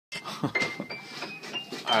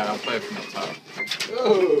Alright, I'll play it from the top.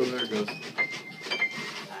 Oh, there it goes. Got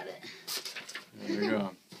it. Here we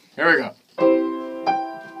go. Here we go.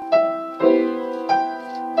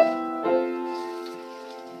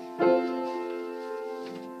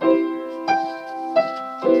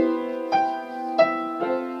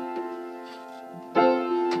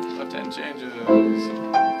 Left hand changes.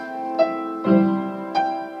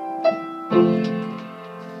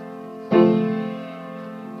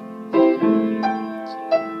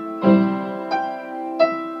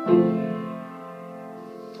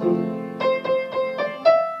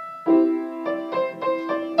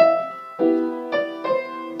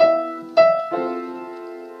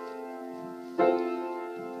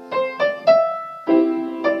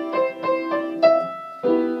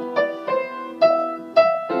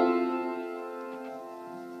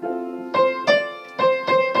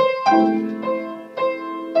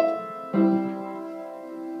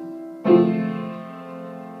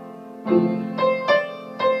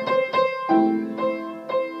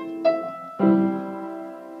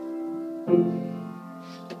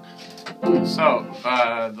 So,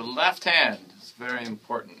 the left hand is very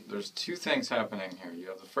important. There's two things happening here. You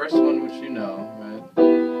have the first one, which you know, right?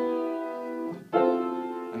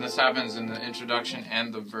 And this happens in the introduction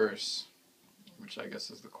and the verse, which I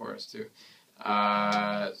guess is the chorus too.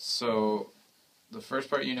 So, the first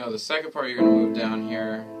part you know. The second part you're going to move down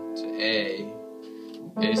here to A,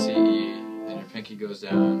 C, E, then your pinky goes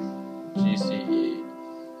down, G, C, E,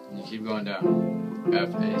 and you keep going down,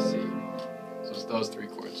 F, A, C. So it's those three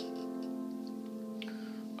chords.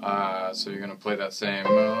 So you're going to play that same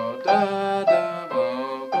mo, da, da,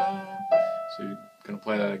 mo, ba. So you're going to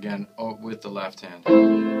play that again with the left hand. The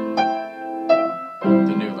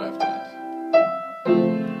new left hand.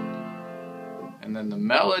 And then the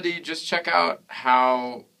melody, just check out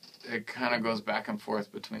how it kind of goes back and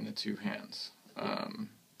forth between the two hands.